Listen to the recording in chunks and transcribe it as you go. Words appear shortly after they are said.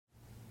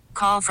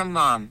call from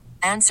mom.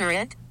 Answer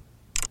it.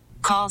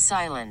 Call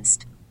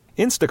silenced.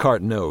 Instacart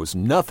knows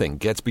nothing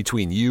gets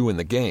between you and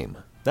the game.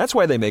 That's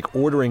why they make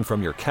ordering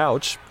from your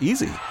couch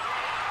easy.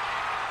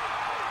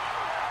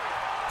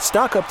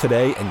 Stock up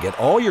today and get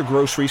all your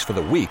groceries for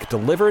the week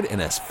delivered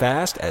in as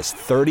fast as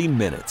 30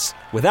 minutes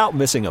without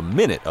missing a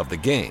minute of the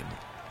game.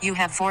 You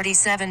have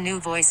 47 new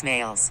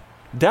voicemails.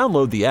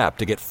 Download the app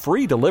to get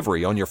free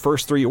delivery on your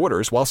first 3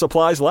 orders while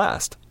supplies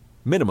last.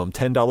 Minimum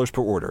 $10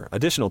 per order.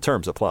 Additional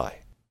terms apply.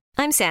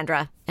 I'm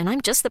Sandra, and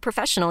I'm just the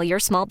professional your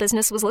small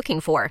business was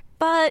looking for.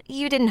 But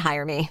you didn't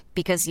hire me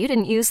because you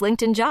didn't use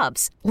LinkedIn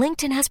Jobs.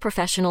 LinkedIn has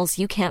professionals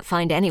you can't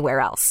find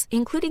anywhere else,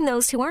 including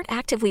those who aren't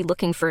actively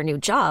looking for a new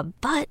job,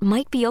 but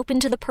might be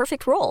open to the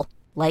perfect role,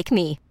 like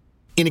me.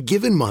 In a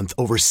given month,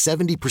 over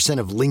 70%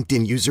 of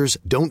LinkedIn users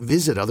don't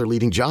visit other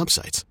leading job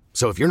sites.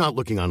 So if you're not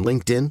looking on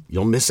LinkedIn,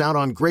 you'll miss out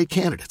on great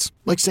candidates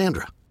like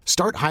Sandra.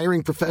 Start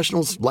hiring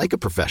professionals like a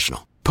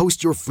professional.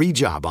 Post your free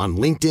job on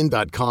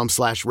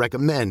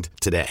linkedin.com/recommend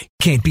today.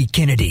 Can't beat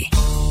Kennedy.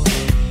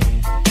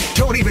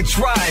 Don't even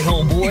try,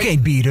 homeboy. You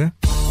can't beat her.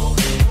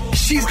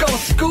 She's gonna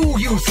school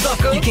you,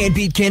 sucker. You can't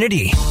beat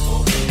Kennedy.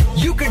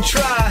 You can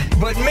try,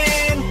 but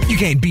man, you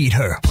can't beat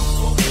her.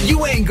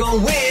 You ain't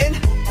gonna win,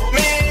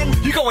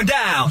 man. You're going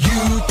down.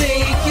 You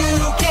think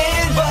you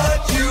can,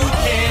 but you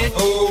can't.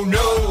 Oh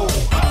no.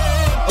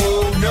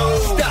 Oh no.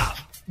 Stop.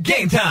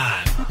 Game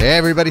time. Hey,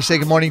 everybody, say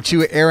good morning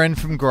to Erin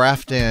from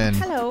Grafton.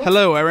 Hello.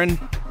 Hello, Erin.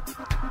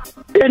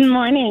 Good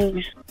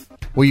morning.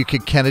 Will you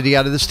kick Kennedy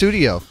out of the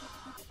studio?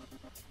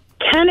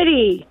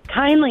 Kennedy,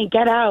 kindly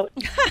get out.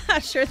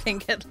 Sure thing.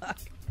 Good luck.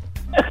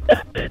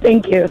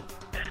 Thank you.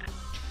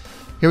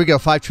 Here we go.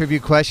 5 trivia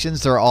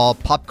questions. They're all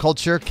pop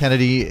culture.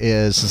 Kennedy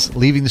is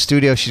leaving the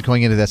studio. She's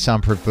going into that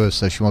soundproof booth,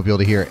 so she won't be able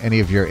to hear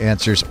any of your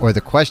answers or the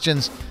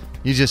questions.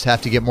 You just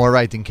have to get more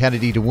right than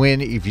Kennedy to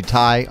win. If you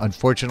tie,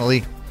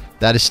 unfortunately,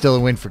 that is still a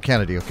win for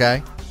Kennedy,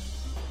 okay?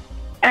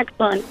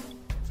 Excellent.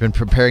 Been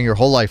preparing your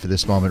whole life for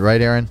this moment,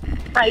 right, Erin?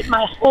 Right,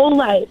 my whole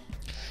life.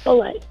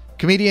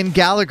 Comedian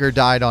Gallagher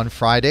died on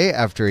Friday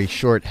after a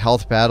short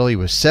health battle. He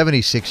was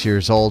 76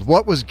 years old.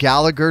 What was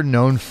Gallagher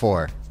known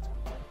for?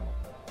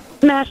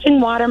 Smashing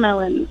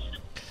watermelons.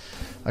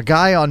 A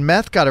guy on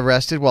meth got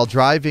arrested while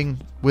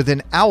driving with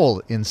an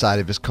owl inside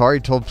of his car. He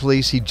told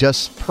police he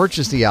just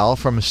purchased the owl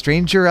from a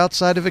stranger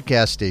outside of a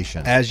gas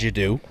station. As you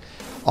do.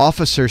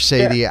 Officers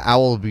say the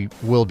owl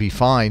will be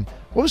fine.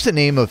 What was the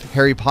name of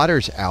Harry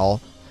Potter's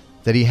owl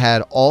that he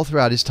had all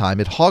throughout his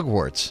time at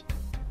Hogwarts?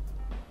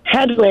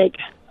 Hedwig.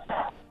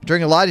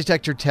 During a lie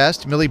detector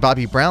test, Millie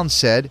Bobby Brown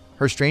said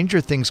her Stranger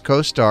Things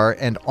co-star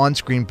and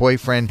on-screen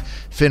boyfriend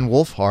Finn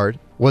Wolfhard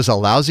was a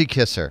lousy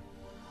kisser.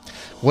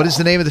 What is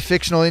the name of the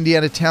fictional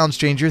Indiana town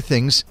Stranger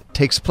Things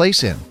takes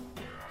place in?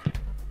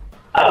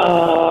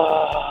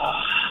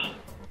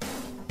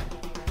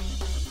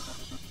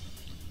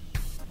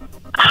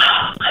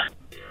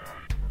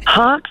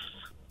 Hawks.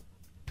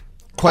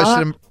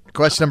 Question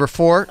number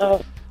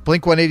 4.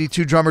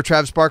 Blink-182 drummer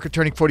Travis Barker,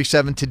 turning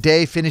 47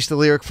 today, finished the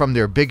lyric from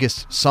their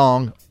biggest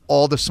song,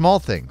 All the Small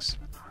Things.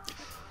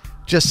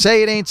 Just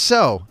say it ain't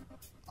so.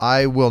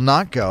 I will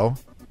not go.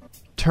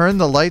 Turn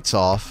the lights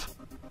off.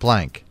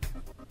 Blank.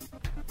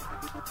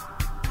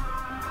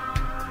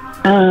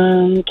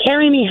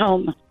 Carry me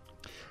home.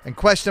 And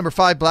question number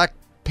 5, Black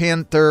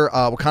Panther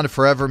Wakanda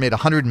Forever made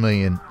 $180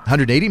 million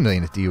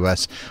at the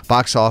U.S.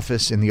 box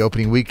office in the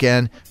opening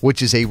weekend,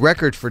 which is a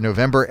record for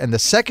November and the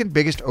second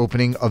biggest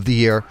opening of the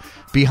year,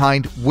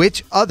 behind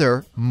which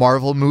other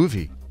Marvel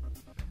movie?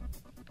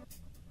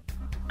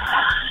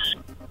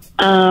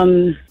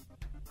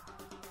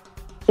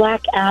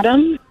 Black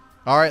Adam.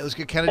 All right, let's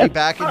get Kennedy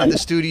back into the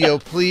studio,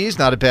 please.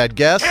 Not a bad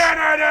guess.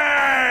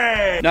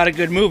 Kennedy! Not a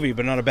good movie,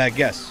 but not a bad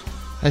guess.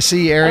 I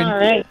see, Erin. All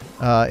right.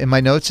 In my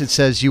notes, it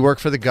says you work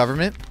for the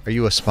government. Are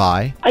you a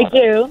spy? I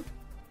do.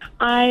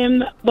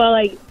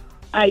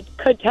 I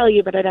could tell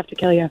you, but I'd have to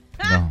kill you.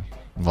 No.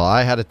 Well,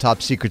 I had a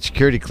top secret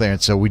security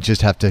clearance, so we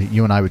just have to,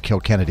 you and I would kill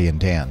Kennedy and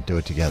Dan. Do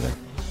it together.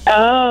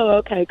 Oh,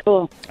 okay,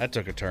 cool. That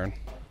took a turn.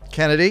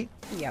 Kennedy?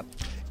 Yep.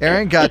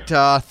 Erin got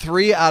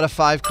 3 out of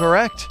 5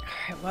 correct.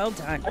 Well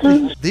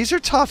done. These are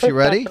tough. You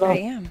ready? I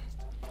am.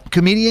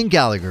 Comedian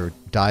Gallagher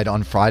died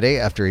on Friday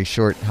after a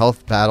short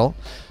health battle.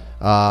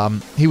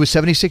 He was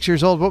 76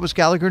 years old. What was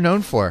Gallagher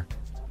known for?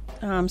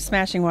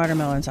 Smashing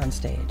watermelons on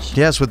stage.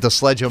 Yes, with the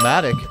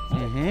Sledge-O-Matic.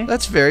 Mm-hmm.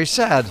 That's very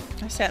sad.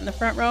 I sat in the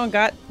front row and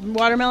got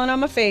watermelon on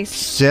my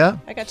face. Yeah?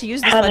 I got to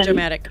use the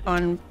Sledge-O-Matic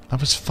on I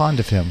was fond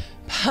of him.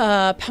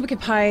 pumpkin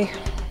pie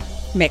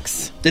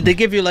mix. Did they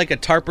give you like a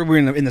tarp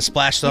in the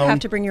splash zone? You have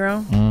to bring your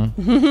own.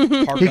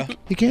 Parka?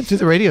 He came through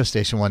the radio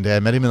station one day. I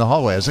met him in the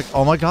hallway. I was like,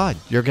 oh my God,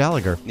 you're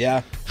Gallagher.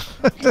 Yeah.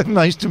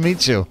 Nice to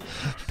meet you.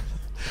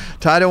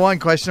 Tied at 1,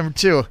 question number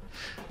 2.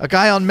 A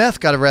guy on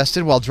meth got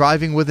arrested while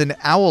driving with an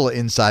owl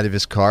inside of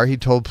his car. He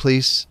told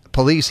police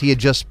he had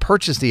just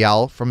purchased the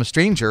owl from a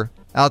stranger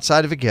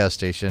outside of a gas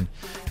station.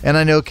 And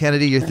I know,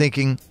 Kennedy, you're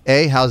thinking,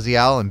 A, how's the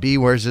owl? And B,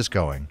 where's this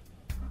going?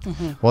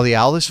 Mm-hmm. Well, the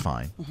owl is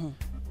fine. Mm-hmm.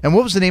 And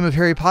what was the name of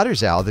Harry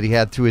Potter's owl that he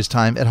had through his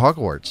time at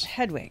Hogwarts?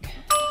 Hedwig.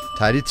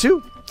 Tied at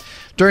 2.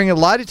 During a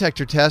lie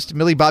detector test,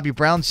 Millie Bobby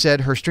Brown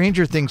said her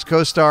Stranger Things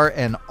co-star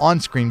and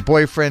on-screen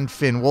boyfriend,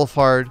 Finn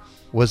Wolfhard,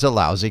 was a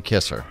lousy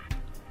kisser.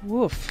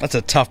 Woof. That's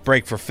a tough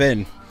break for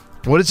Finn.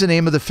 What is the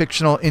name of the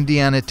fictional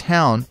Indiana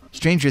town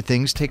Stranger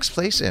Things takes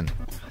place in?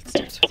 It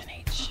starts with an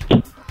H.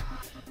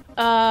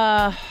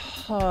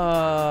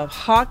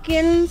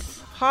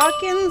 Hawkins?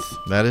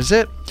 That is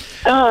it.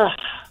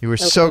 You were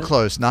so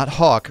close. Not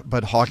Hawk,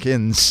 but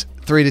Hawkins.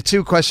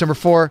 3-2. Question number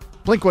 4.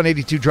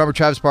 Blink-182 drummer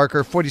Travis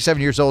Barker,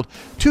 47 years old,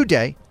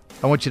 today.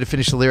 I want you to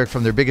finish the lyric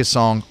from their biggest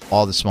song,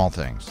 All the Small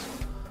Things.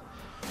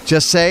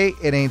 Just say,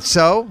 it ain't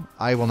so,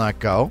 I will not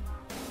go.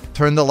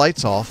 Turn the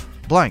lights off,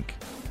 blank.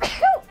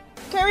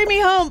 Carry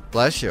me home.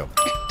 Bless you.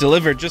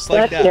 Delivered just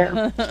like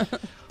that.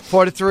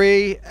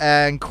 4-3.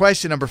 And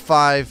question number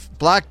 5.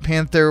 Black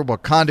Panther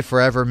Wakanda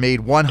Forever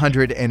made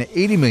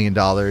 $180 million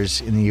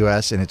in the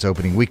U.S. in its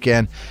opening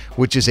weekend,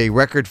 which is a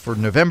record for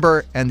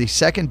November and the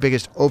second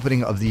biggest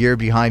opening of the year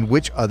behind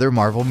which other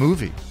Marvel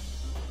movie?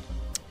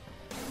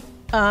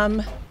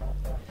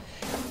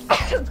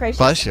 Gracious.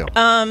 Bless you.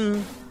 Gosh,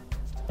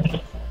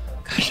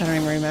 I don't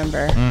even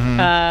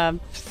remember.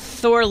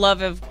 Thor,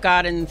 Love of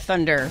God and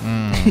Thunder.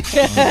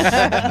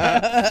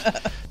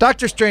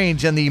 Doctor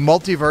Strange and the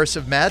Multiverse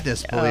of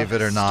Madness, believe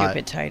it or not.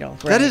 Stupid title.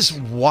 That is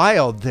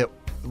wild that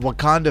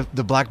Wakanda,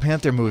 the Black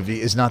Panther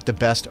movie, is not the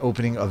best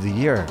opening of the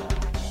year.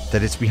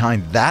 That it's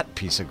behind that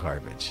piece of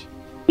garbage.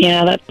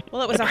 Yeah, that's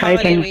Well, it was a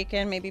surprising. holiday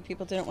weekend. Maybe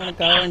people didn't want to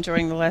go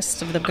enjoying the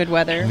rest of the good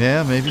weather.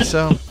 Yeah, maybe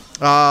so.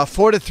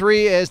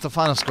 4-3 is the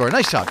final score.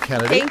 Nice job,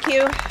 Kennedy. Thank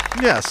you.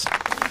 Yes.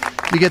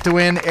 You get the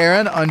win,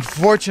 Aaron.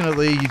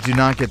 Unfortunately, you do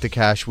not get the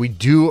cash. We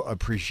do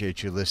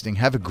appreciate you listening.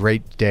 Have a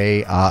great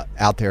day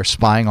out there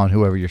spying on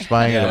whoever you're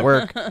spying at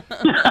work.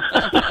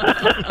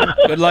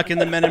 Good luck in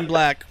the Men in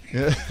Black.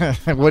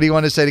 What do you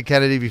want to say to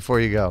Kennedy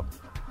before you go?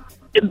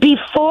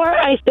 Before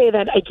I say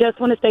that, I just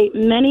want to say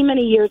many,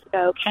 many years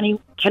ago,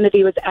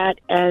 Kennedy was at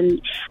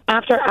an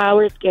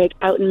after-hours gig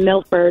out in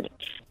Milford,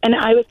 and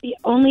I was the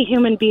only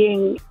human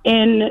being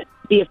in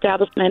the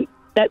establishment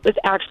that was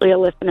actually a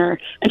listener,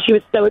 and she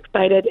was so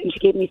excited, and she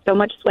gave me so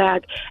much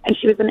swag, and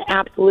she was an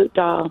absolute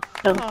doll.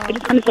 So I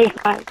just want to say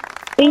hi.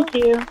 Thank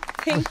you.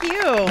 Thank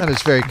you. That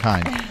is very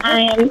kind. I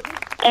am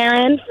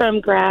Erin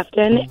from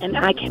Grafton, and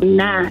I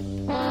cannot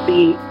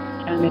beat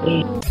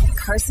Kennedy.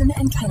 Carson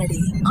and Kennedy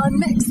on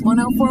Mix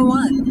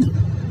 104.1.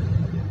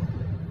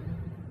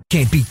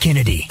 Can't beat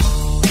Kennedy.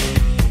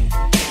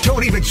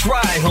 Don't even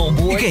try,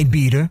 homeboy. You can't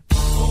beat her.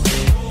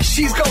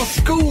 She's gonna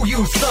school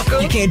you,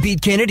 sucker. You can't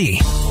beat Kennedy.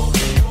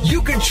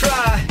 You can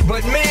try,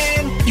 but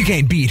man, you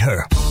can't beat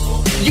her.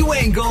 You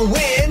ain't gonna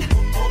win,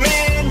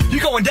 man.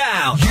 You're going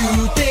down.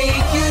 You think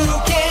you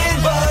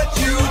can, but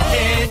you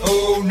can't.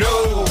 Oh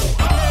no.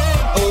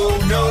 Oh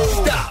no.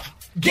 Stop.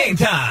 Game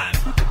time.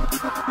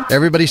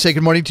 Everybody say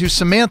good morning to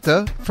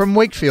Samantha from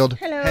Wakefield.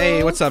 Hello.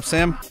 Hey, what's up,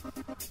 Sam?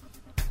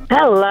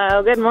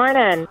 Hello, good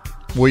morning.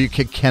 Will you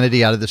kick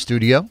Kennedy out of the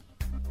studio?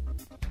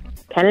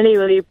 Kennedy,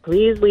 will you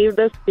please leave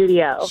the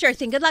studio? Sure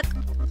thing. Good luck.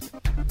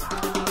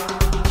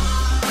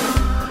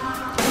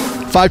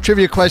 5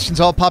 trivia questions,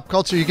 all pop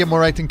culture. You get more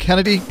right than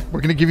Kennedy.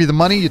 We're going to give you the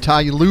money. You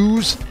tie, you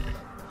lose.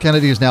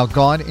 Kennedy is now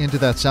gone into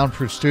that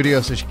soundproof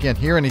studio, so she can't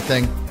hear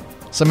anything.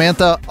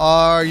 Samantha,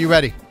 are you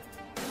ready?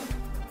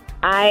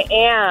 I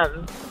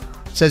am.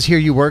 It says here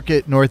you work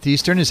at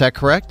Northeastern. Is that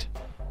correct?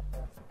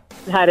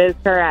 That is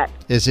correct.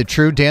 Is it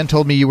true? Dan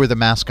told me you were the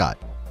mascot.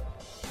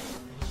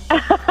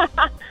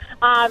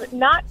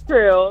 Not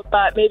true,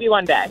 but maybe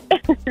one day.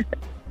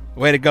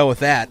 Way to go with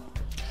that.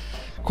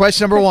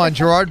 Question number 1.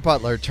 Gerard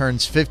Butler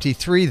turns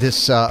 53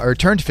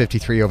 turned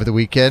 53 over the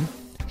weekend.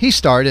 He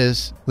starred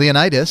as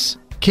Leonidas,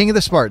 King of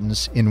the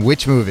Spartans, in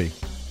which movie?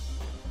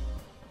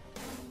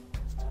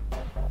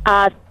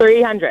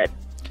 300.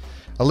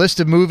 A list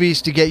of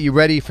movies to get you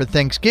ready for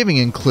Thanksgiving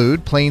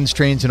include Planes,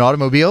 Trains, and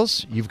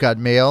Automobiles, You've Got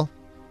Mail,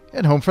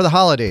 and Home for the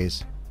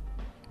Holidays.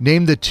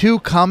 Name the 2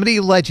 comedy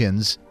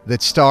legends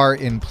that star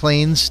in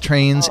Planes,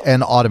 Trains,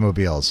 and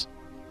Automobiles.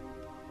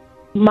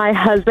 My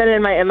husband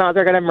and my in-laws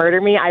are going to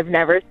murder me. I've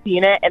never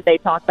seen it, and they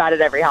talk about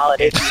it every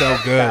holiday. It's so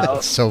good.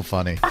 It's so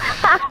funny.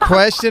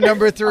 Question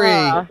number 3.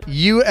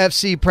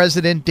 UFC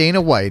President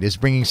Dana White is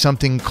bringing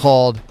something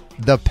called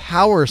the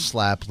Power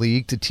Slap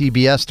League to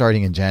TBS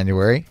starting in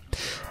January.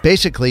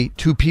 Basically,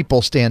 2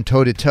 people stand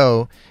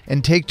toe-to-toe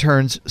and take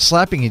turns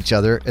slapping each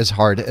other as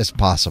hard as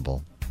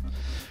possible.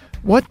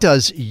 What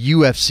does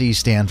UFC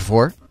stand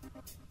for?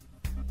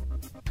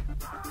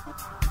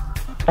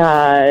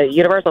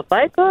 Universal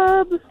Fight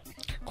Club.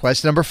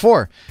 Question number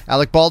 4.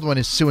 Alec Baldwin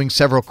is suing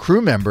several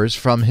crew members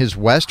from his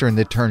Western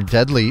that turned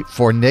deadly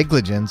for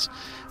negligence.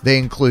 They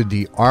include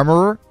the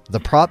armorer, the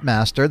prop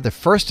master, the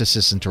first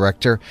assistant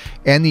director,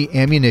 and the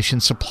ammunition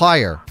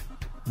supplier.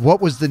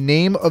 What was the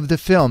name of the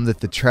film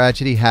that the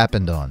tragedy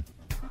happened on?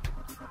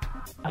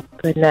 Oh,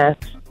 goodness.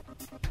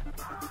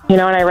 You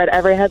know, and I read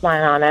every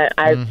headline on it.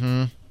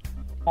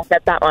 I'll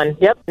get that one.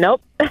 Yep.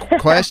 Nope.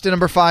 Question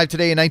number 5.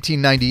 Today in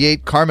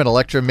 1998, Carmen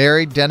Electra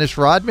married Dennis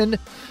Rodman.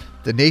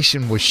 The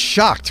nation was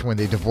shocked when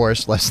they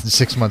divorced less than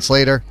 6 months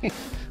later.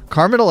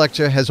 Carmen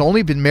Electra has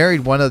only been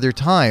married one other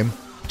time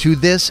to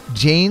this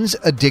Jane's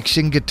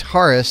Addiction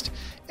guitarist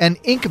and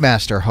Ink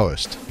Master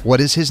host.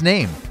 What is his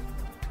name?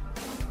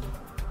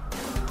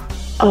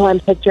 Oh,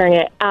 I'm picturing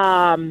it.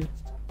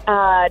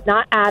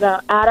 Not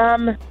Adam.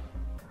 Adam.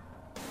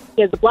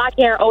 He has the black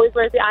hair, always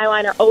wears the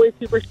eyeliner, always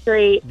super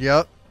straight.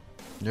 Yep,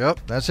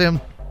 that's him.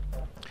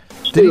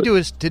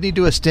 Didn't he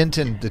do a stint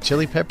in the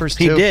Chili Peppers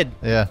too? He did.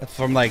 Yeah.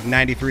 From like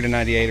 93 to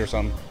 98 or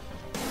something.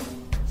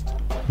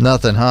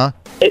 Nothing, huh?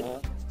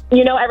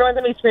 Everyone's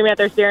going to be screaming at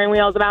their steering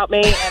wheels about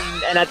me,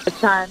 and at the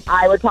time,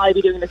 I would probably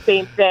be doing the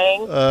same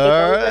thing.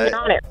 Right.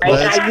 On it,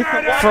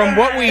 right? From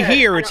what we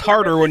hear, it's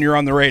harder when you're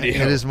on the radio.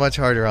 It is much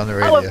harder on the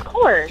radio. Oh, of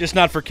course. Just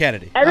not for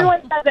Kennedy.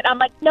 Everyone says it. I'm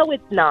like, no,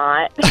 it's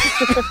not.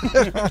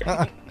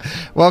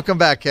 Welcome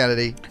back,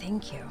 Kennedy.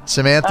 Thank you.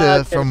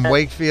 Samantha from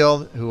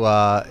Wakefield, who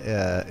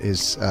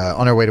is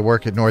on her way to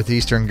work at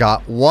Northeastern,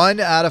 got 1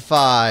 out of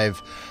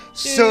 5.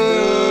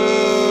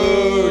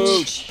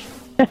 Such.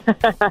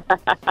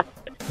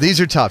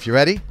 These are tough. You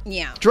ready?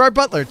 Yeah. Gerard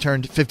Butler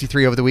turned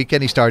 53 over the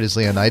weekend. He starred as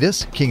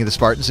Leonidas, King of the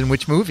Spartans, in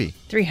which movie?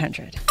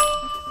 300.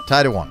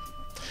 Tied at 1.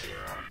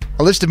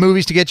 A list of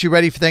movies to get you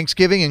ready for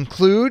Thanksgiving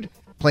include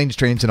Planes,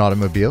 Trains, and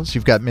Automobiles,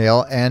 You've Got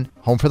Mail, and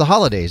Home for the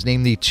Holidays.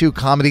 Name the 2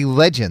 comedy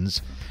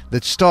legends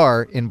that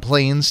star in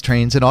Planes,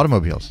 Trains, and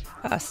Automobiles.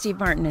 Steve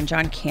Martin and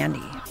John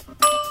Candy.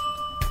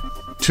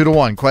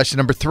 2-1. Question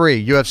number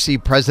 3.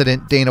 UFC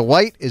President Dana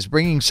White is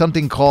bringing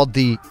something called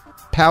the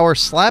Power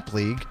Slap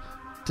League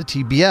to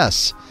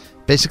TBS.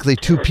 Basically,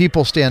 2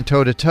 people stand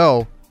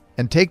toe-to-toe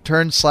and take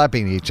turns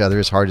slapping each other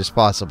as hard as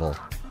possible.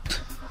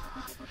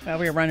 Well,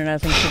 we were running out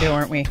of things to do,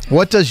 weren't we?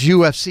 What does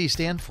UFC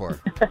stand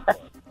for?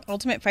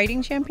 Ultimate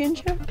Fighting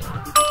Championship?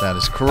 That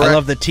is correct. I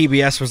love that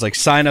TBS was like,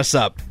 sign us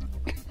up.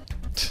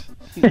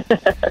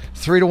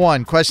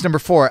 3-1. Question number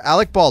 4.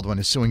 Alec Baldwin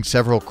is suing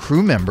several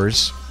crew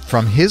members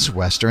from his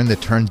Western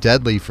that turned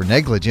deadly for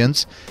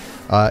negligence.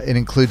 It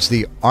includes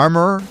the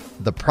armorer,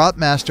 the prop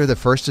master, the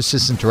first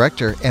assistant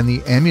director, and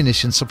the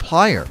ammunition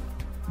supplier.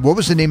 What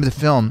was the name of the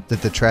film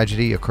that the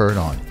tragedy occurred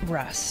on?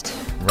 Rust.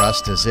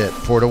 Rust is it.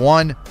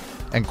 4-1.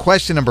 And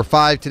question number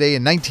 5. Today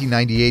in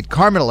 1998,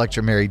 Carmen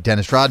Electra married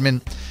Dennis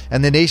Rodman,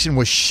 and the nation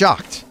was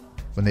shocked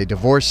when they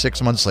divorced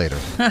 6 months later.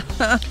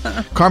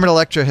 Carmen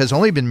Electra has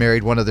only been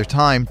married one other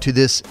time to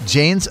this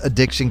Jane's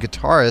Addiction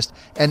guitarist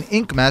and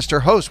Ink Master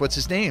host. What's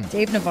his name?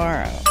 Dave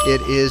Navarro.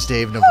 It is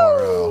Dave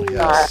Navarro.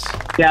 Yes.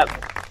 Yep.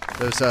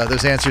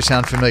 Those answers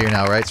sound familiar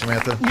now, right,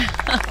 Samantha?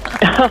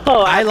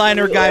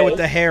 Eyeliner guy with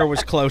the hair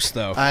was close,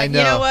 though. I know.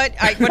 You know what?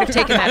 I would have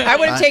taken that. I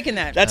would have taken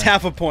that. That's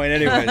half a point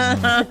anyways.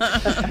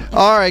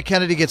 All right,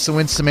 Kennedy gets the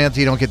win. Samantha,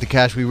 you don't get the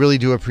cash. We really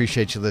do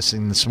appreciate you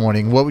listening this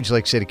morning. What would you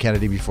like to say to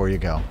Kennedy before you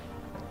go?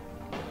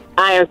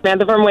 I am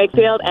Samantha from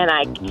Wakefield, and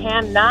I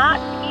cannot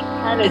beat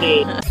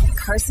Kennedy.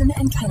 Carson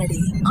and Kennedy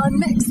on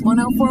Mix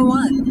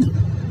 104.1.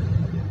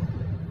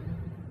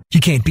 You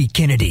can't beat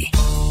Kennedy.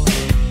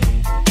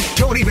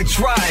 Don't even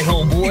try,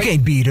 homeboy. You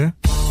can't beat her.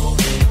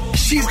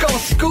 She's gonna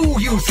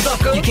school you,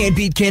 sucker. You can't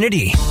beat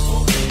Kennedy.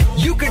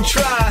 You can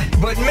try,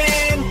 but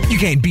man, you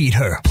can't beat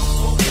her.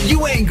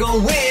 You ain't gonna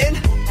win,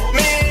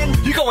 man.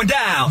 You're going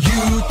down.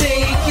 You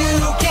think you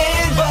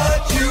can,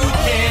 but you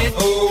can't.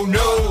 Oh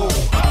no.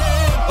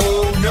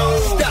 Oh no.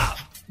 Stop.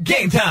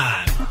 Game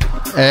time.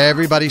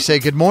 Everybody say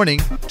good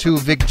morning to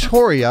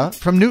Victoria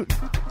from Newton.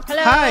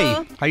 Hello.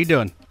 Hi. How you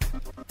doing?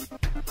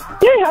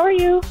 Good, how are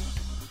you?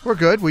 We're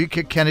good. Will you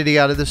kick Kennedy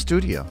out of the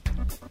studio?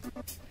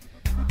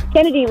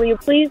 Kennedy, will you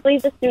please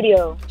leave the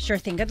studio? Sure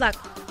thing. Good luck.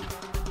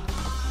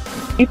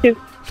 You too.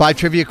 5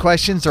 trivia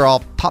questions. They're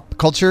all pop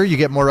culture. You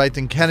get more right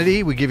than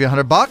Kennedy, we give you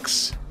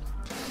 $100.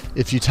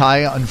 If you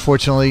tie,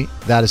 unfortunately,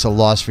 that is a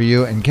loss for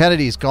you. And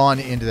Kennedy's gone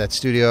into that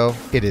studio.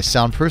 It is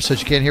soundproof, so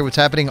you can't hear what's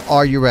happening.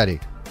 Are you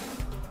ready?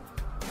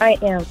 I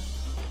am.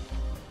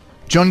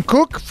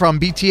 Jungkook from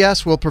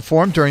BTS will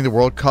perform during the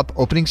World Cup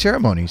opening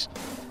ceremonies.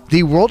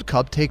 The World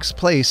Cup takes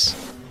place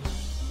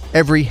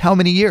every how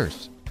many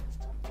years?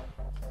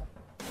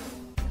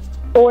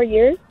 4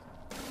 years.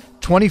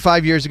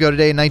 25 years ago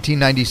today, in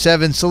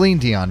 1997, Celine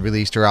Dion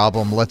released her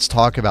album Let's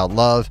Talk About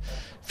Love,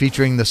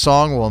 featuring the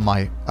song Well,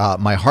 My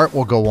Heart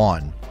Will Go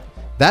On.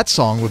 That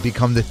song would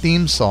become the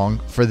theme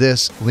song for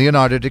this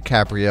Leonardo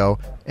DiCaprio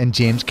and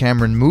James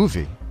Cameron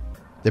movie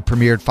that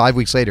premiered 5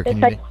 weeks later.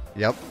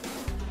 Yep.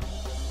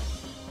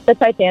 The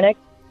Titanic.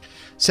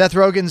 Seth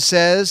Rogen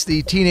says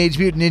the Teenage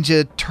Mutant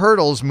Ninja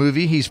Turtles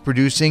movie he's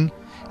producing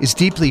is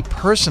deeply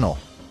personal.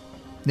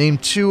 Name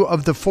 2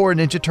 of the 4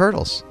 Ninja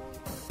Turtles.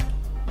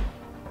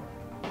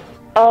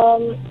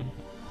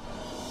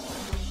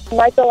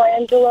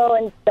 Michelangelo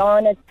and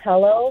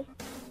Donatello.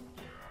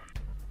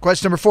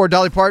 Question number 4.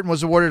 Dolly Parton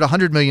was awarded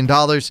 $100 million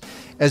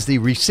as the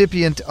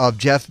recipient of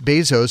Jeff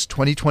Bezos'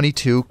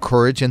 2022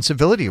 Courage and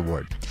Civility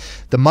Award.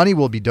 The money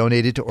will be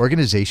donated to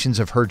organizations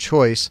of her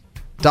choice.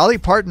 Dolly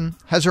Parton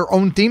has her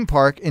own theme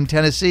park in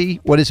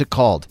Tennessee. What is it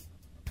called?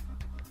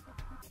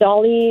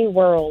 Dolly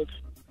World.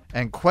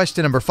 And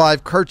question number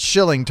 5. Curt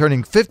Schilling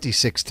turning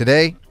 56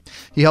 today.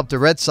 He helped the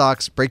Red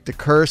Sox break the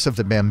curse of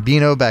the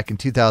Bambino back in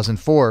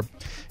 2004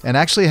 and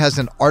actually has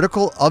an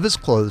article of his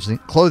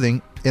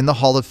clothing in the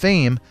Hall of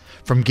Fame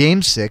from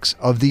Game 6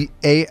 of the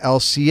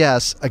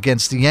ALCS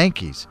against the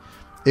Yankees.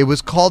 It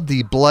was called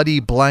the Bloody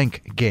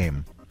Blank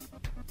Game.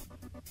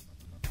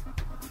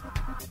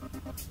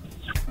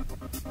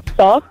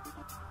 Stop.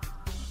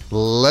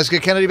 Let's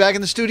get Kennedy back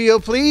in the studio,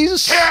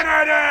 please.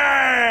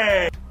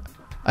 Kennedy!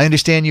 I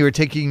understand you were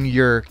taking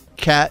your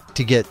cat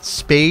to get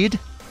spayed.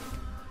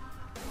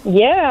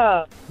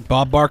 Yeah.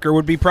 Bob Barker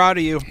would be proud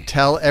of you.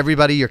 Tell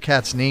everybody your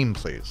cat's name,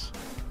 please.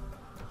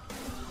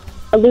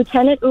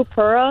 Lieutenant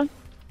Upura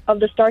of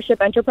the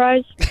Starship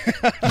Enterprise.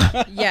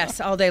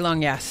 Yes, all day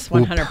long, yes.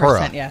 100%,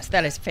 Upura. yes.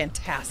 That is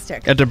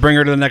fantastic. Had to bring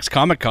her to the next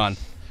Comic-Con.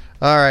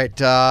 All right.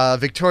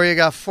 Victoria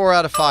got 4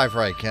 out of 5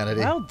 right,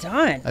 Kennedy. Well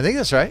done. I think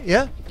that's right.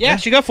 Yeah. Yeah,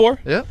 she got 4.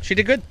 Yeah. She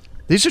did good.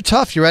 These are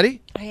tough. You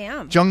ready? I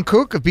am.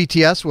 Jungkook of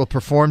BTS will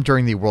perform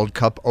during the World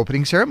Cup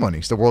opening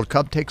ceremonies. The World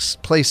Cup takes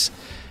place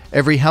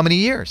every how many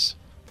years?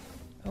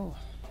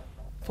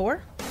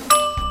 4?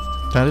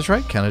 That is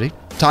right, Kennedy.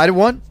 Tied at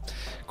 1.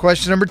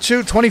 Question number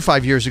 2.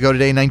 25 years ago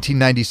today,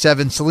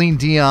 1997, Celine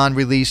Dion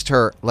released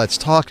her Let's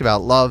Talk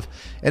About Love,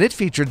 and it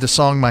featured the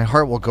song My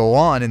Heart Will Go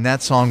On, and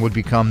that song would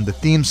become the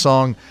theme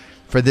song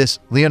for this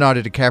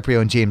Leonardo DiCaprio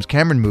and James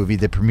Cameron movie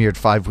that premiered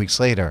 5 weeks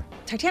later.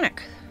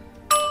 Titanic.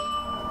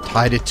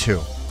 Tied at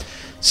 2.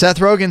 Seth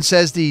Rogen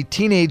says the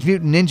Teenage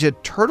Mutant Ninja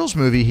Turtles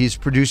movie he's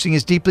producing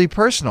is deeply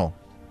personal.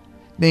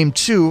 Name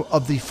 2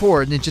 of the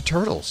 4 Ninja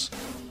Turtles.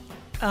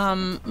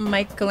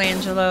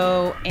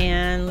 Michelangelo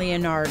and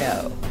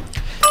Leonardo.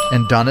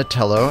 And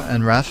Donatello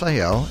and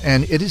Raphael,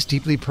 and it is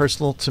deeply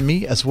personal to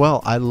me as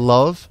well. I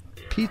love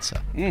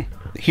pizza.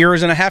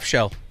 Heroes in a half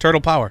shell.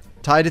 Turtle power.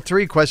 Tied at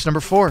 3. Question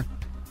number 4.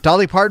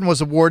 Dolly Parton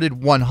was awarded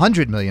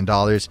 $100 million,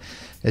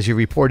 as you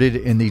reported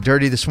in the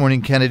Dirty this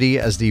morning, Kennedy,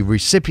 as the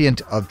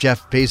recipient of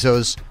Jeff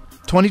Bezos'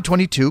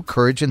 2022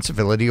 Courage and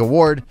Civility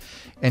Award,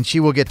 and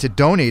she will get to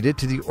donate it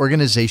to the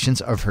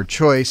organizations of her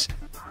choice.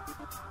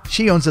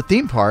 She owns a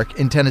theme park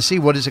in Tennessee.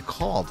 What is it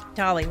called?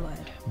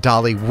 Dollywood.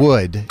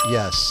 Dollywood,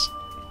 yes.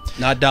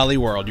 Not Dolly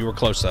World. You were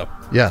close, though.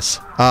 Yes.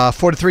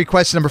 4-3.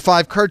 Question number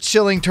 5. Curt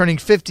Schilling, turning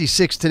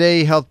 56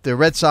 today, helped the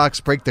Red Sox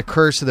break the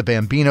curse of the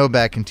Bambino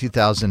back in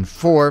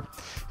 2004.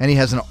 And he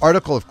has an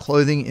article of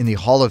clothing in the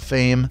Hall of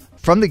Fame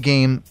from the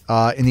game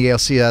in the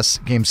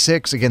ALCS Game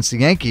 6 against the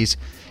Yankees.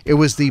 It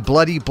was the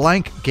Bloody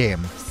Blank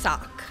Game.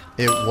 Sock.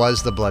 It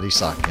was the Bloody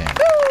Sock Game.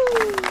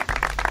 Woo!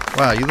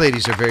 Wow, you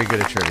ladies are very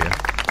good at trivia.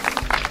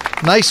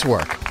 Nice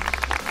work.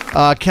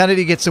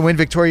 Kennedy gets the win.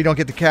 Victoria, you don't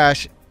get the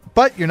cash.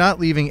 But you're not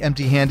leaving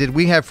empty-handed.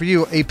 We have for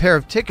you a pair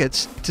of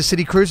tickets to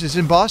City Cruises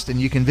in Boston.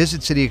 You can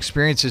visit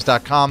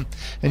cityexperiences.com,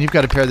 and you've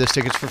got a pair of those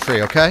tickets for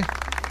free, okay?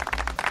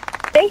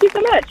 Thank you so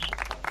much.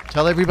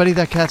 Tell everybody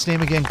that cat's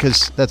name again,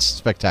 because that's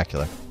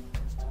spectacular.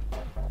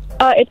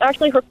 It's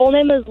actually, her full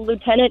name is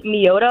Lieutenant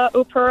Miyota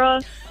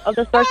Upura of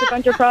the Starship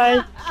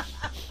Enterprise.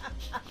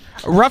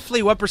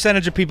 Roughly what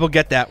percentage of people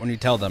get that when you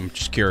tell them?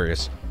 Just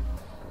curious.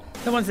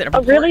 The ones that are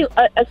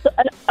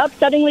an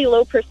upsettingly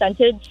low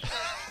percentage.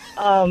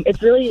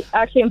 It's really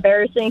actually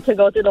embarrassing to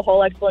go through the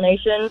whole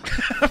explanation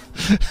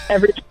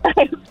every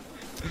time.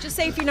 Just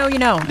say if you know, you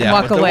know. Yeah,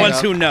 walk the away.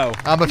 ones who know.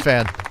 I'm a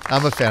fan.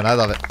 I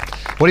love it.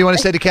 What do you want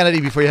to say to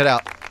Kennedy before you head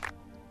out?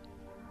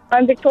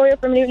 I'm Victoria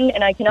from Newton,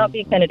 and I cannot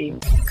be Kennedy.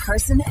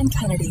 Carson and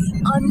Kennedy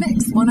on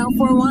Mix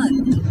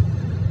 104.1.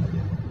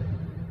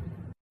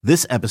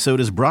 This episode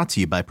is brought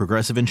to you by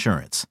Progressive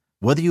Insurance.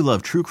 Whether you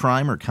love true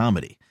crime or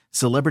comedy,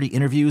 celebrity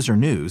interviews or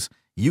news,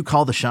 you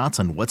call the shots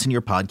on what's in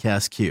your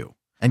podcast queue.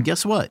 And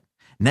guess what?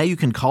 Now you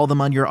can call them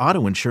on your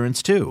auto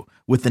insurance too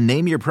with the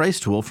Name Your Price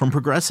tool from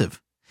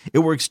Progressive. It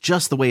works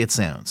just the way it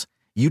sounds.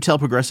 You tell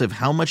Progressive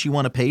how much you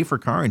want to pay for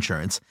car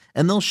insurance,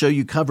 and they'll show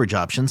you coverage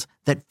options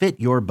that fit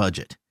your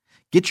budget.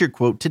 Get your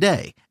quote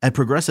today at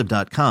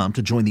Progressive.com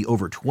to join the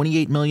over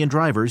 28 million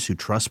drivers who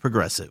trust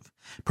Progressive.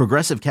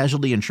 Progressive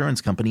Casualty Insurance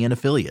Company and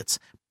Affiliates.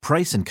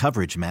 Price and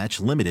coverage match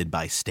limited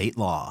by state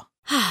law.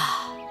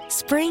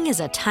 Spring is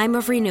a time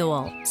of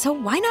renewal, so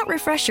why not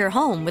refresh your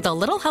home with a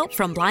little help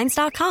from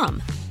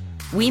Blinds.com?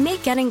 We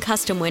make getting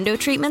custom window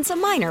treatments a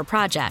minor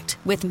project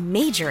with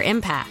major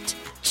impact.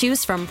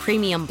 Choose from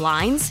premium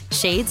blinds,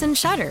 shades, and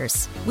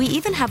shutters. We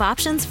even have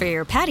options for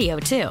your patio,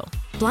 too.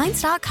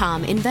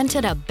 Blinds.com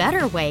invented a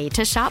better way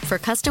to shop for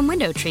custom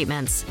window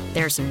treatments.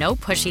 There's no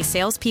pushy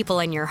salespeople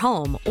in your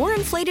home or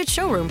inflated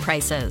showroom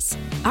prices.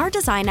 Our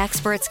design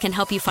experts can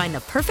help you find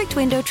the perfect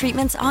window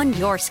treatments on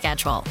your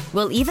schedule.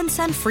 We'll even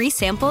send free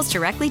samples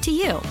directly to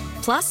you.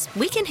 Plus,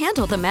 we can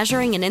handle the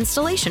measuring and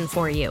installation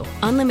for you.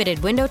 Unlimited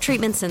window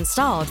treatments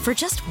installed for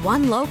just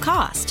one low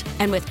cost.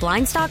 And with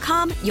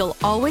Blinds.com, you'll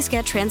always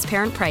get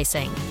transparent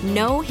pricing.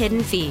 No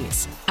hidden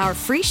fees. Our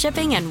free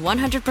shipping and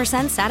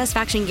 100%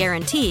 satisfaction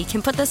guarantee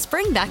can put the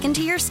spring back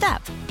into your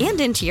step and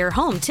into your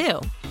home,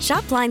 too.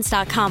 Shop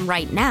Blinds.com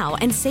right now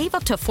and save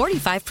up to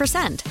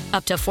 45%.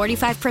 Up to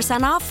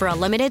 45% off for a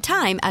limited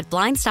time at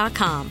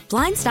Blinds.com.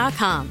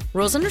 Blinds.com.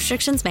 Rules and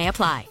restrictions may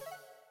apply.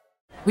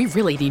 we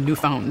really need new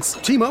phones.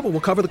 T-Mobile will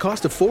cover the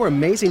cost of 4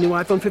 amazing new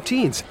iPhone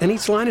 15s, and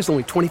each line is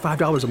only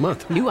 $25 a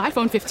month. New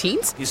iPhone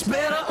 15s? It's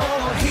better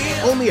over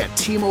here. Only at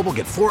T-Mobile,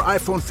 get 4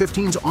 iPhone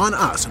 15s on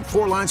us and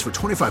 4 lines for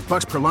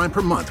 $25 per line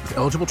per month with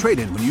eligible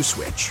trade-in when you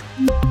switch.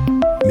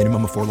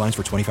 Minimum of 4 lines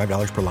for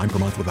 $25 per line per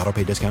month with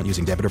autopay discount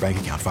using debit or bank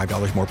account.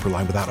 $5 more per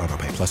line without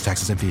autopay, plus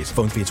taxes and fees.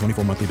 Phone fee at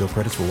 24 monthly bill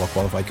credits for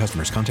well-qualified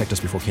customers. Contact us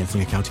before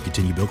canceling account to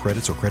continue bill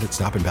credits or credit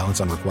stop and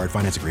balance on required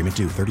finance agreement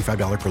due.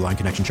 $35 per line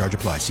connection charge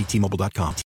applies. See T-Mobile.com.